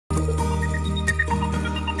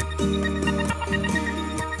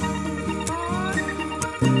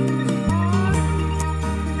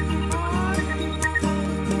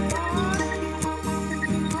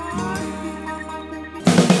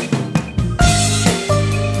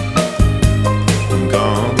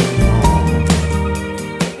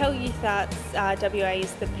DSLR WA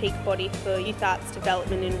is the peak body for youth arts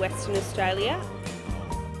development in Western Australia.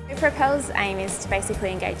 Propel's aim is to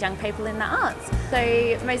basically engage young people in the arts.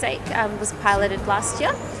 So Mosaic was piloted last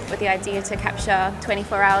year with the idea to capture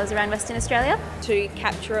 24 hours around Western Australia. To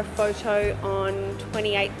capture a photo on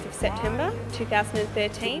 28th of September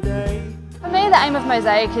 2013. For me, the aim of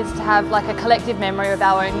Mosaic is to have like a collective memory of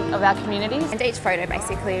our communities. And each photo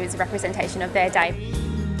basically is a representation of their day.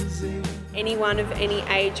 Anyone of any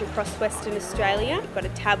age across Western Australia, you've got a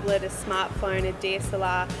tablet, a smartphone, a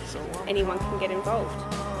DSLR, anyone can get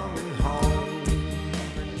involved.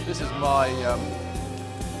 This is my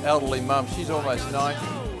elderly mum, she's almost 90.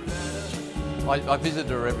 I visit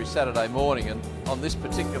her every Saturday morning, and on this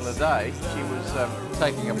particular day she was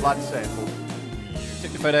taking a blood sample.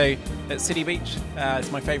 Took the photo at City Beach,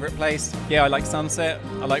 it's my favourite place. Yeah, I like sunset,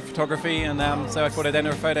 I like photography, and so I thought I'd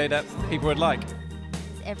enter a photo that people would like.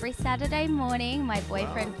 Every Saturday morning my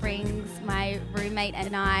boyfriend brings my roommate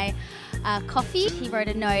and I coffee. He wrote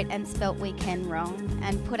a note and spelt weekend wrong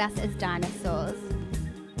and put us as dinosaurs.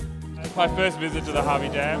 It's my first visit to the Harvey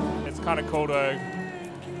Dam. It's kind of cool to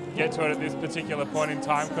get to it at this particular point in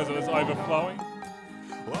time because it was overflowing.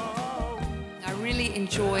 I really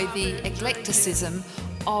enjoy the eclecticism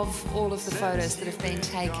of all of the photos that have been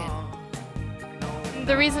taken.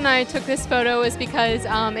 The reason I took this photo was because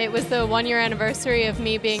it was the 1-year anniversary of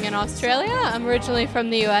me being in Australia. I'm originally from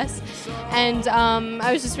the US, and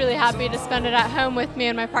I was just really happy to spend it at home with me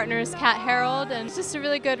and my partner's cat Harold, and it's just a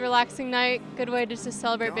really good relaxing night, good way just to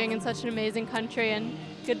celebrate being in such an amazing country, and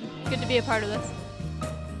good to be a part of this.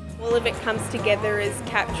 All of it comes together as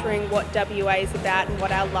capturing what WA is about and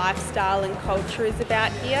what our lifestyle and culture is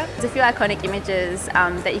about here. There's a few iconic images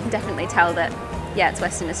that you can definitely tell that, yeah, it's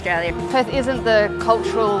Western Australia. Perth isn't the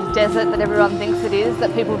cultural desert that everyone thinks it is,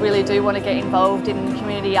 that people really do want to get involved in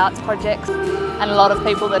community arts projects, and a lot of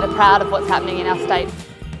people that are proud of what's happening in our state.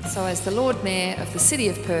 So as the Lord Mayor of the City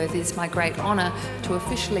of Perth, it is my great honour to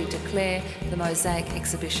officially declare the Mosaic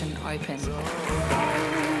exhibition open.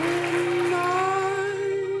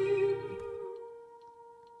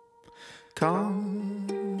 Come